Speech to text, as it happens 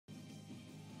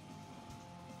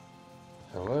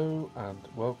Hello and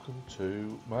welcome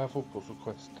to Marvel Puzzle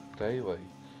Quest Daily,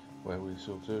 where we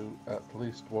shall do at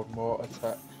least one more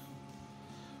attack.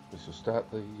 We shall start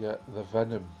the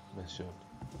Venom mission,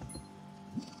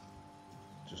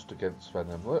 just against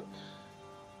Venom. Look,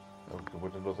 and we can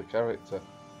win another character.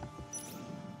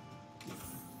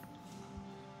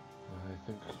 I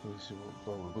think we should.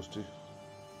 Well, we must do.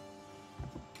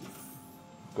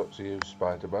 We've got to use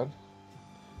Spider-Man,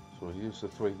 so we'll use the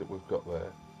three that we've got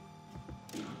there.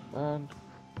 And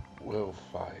we'll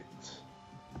fight.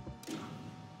 And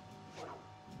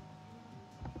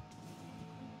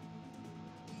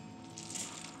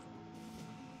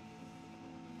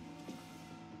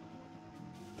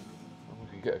we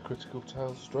can get a critical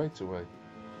tail straight away.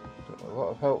 Got a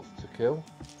lot of health to kill.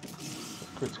 A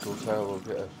critical tail will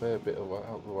get a fair bit out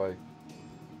of the way.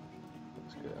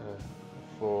 Let's get a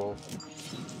 4.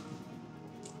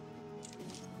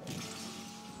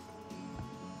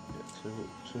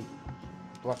 Two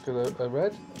black and a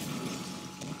red.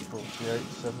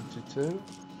 48.72.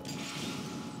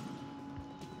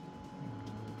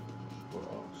 What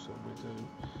else shall we do?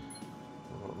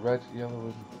 We've got red, yellow,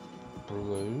 and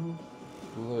blue.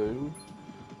 Blue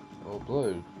or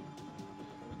blue.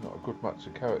 Not a good match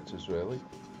of characters, really.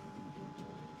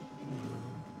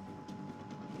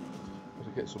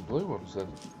 Gotta get some blue ones then.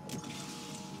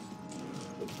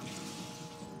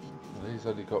 And he's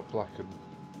only got black and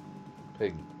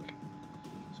pink,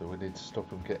 so we need to stop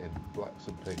him getting blacks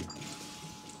and pinks.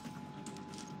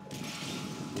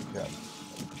 We can.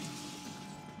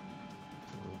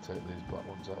 We'll take these black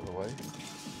ones out of the way.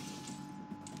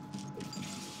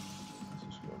 So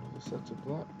he's got another set of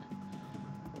black.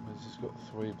 That means he's got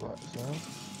 3 blacks now.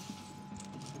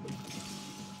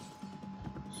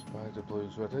 Spider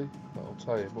Blue's ready. That'll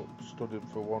tie him up, stun him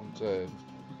for 1 turn.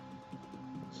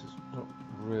 This is not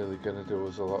really going to do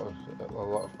us a lot of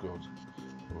good.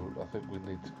 I think we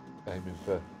need aiming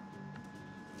for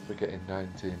getting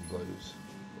 19 blues.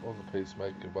 On the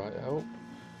Peacemaker might help,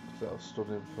 because that'll stun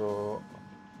him for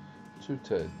 2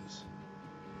 turns.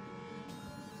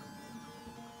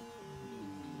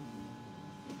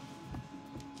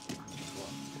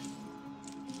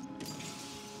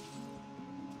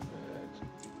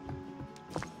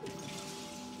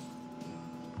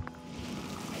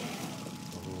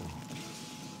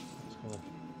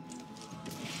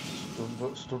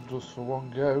 Stunned us for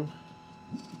 1 go.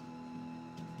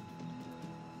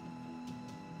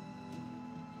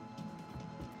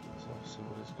 So let's see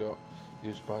what he's got.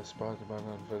 Used by Spider-Man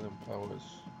and Venom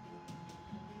powers.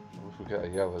 And if we get a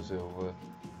yellow, he'll.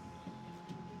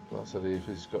 That's it. If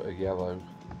he's got a yellow,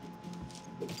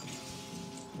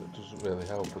 that doesn't really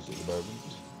help us at the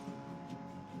moment.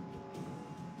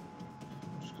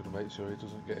 I'm just going to make sure he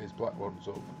doesn't get his black ones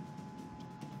up.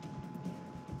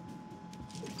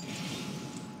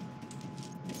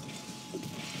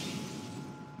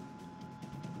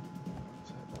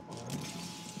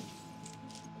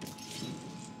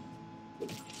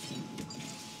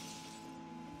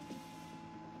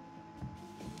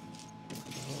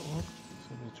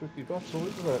 Tricky battle,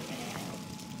 isn't it?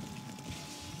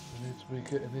 We need to be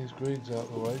getting these greens out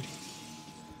of the way.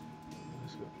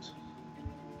 He's got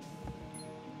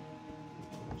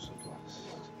blast.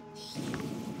 He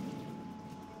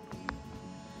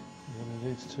only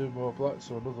needs 2 more blacks,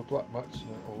 so another black match,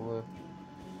 and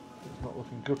it's not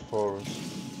looking good for us.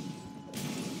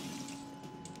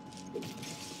 We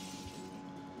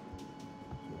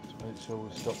have to make sure we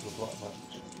stop the black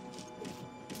match.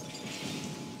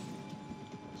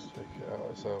 Take it out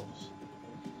ourselves,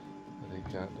 and he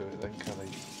can't do it then, can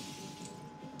he?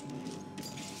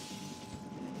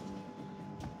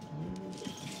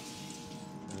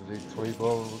 We need 3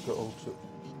 more, and we've got ultra.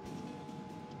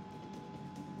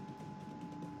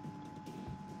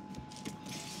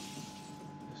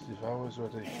 This Devour's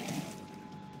ready.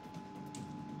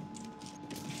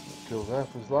 That killed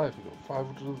half his life. He got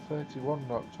 531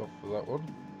 knocked off for that one.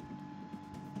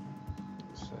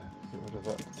 Let's get rid of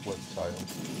that web tile.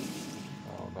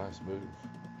 Oh, nice move.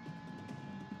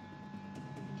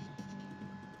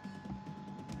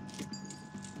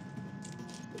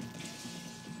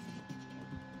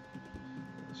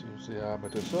 Let's use the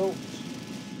armoured assault.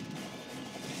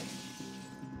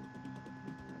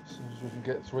 As soon as we can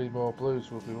get 3 more blues,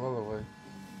 we'll be well away.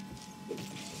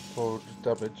 400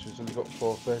 damage, he's only got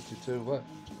 432 left.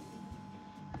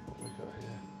 What we got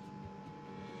here?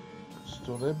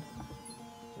 Stun him.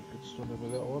 We could stun him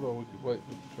with that one, or we could wait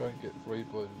and try and get 3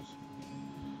 blues.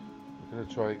 We're going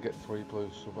to try and get 3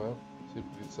 blues somehow. See if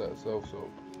we can set ourselves up.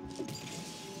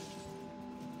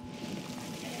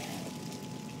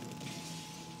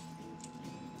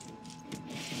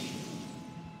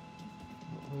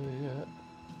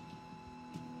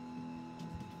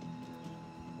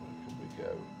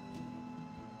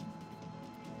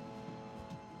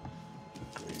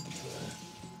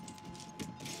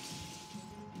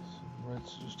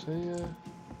 It's just here.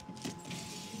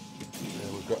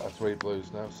 Yeah, we've got our 3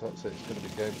 blues now, so that's it. It's going to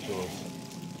be game to us.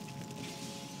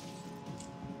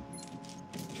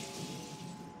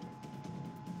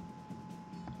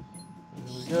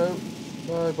 There we go.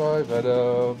 Bye bye,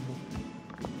 Venom.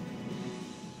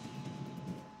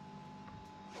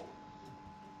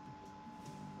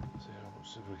 See how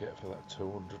much did we get for that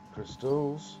 200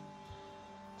 crystals.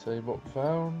 Team up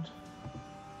found.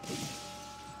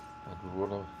 And we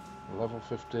won a level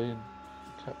 15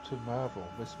 Captain Marvel,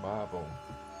 Miss Marvel.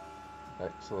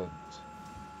 Excellent.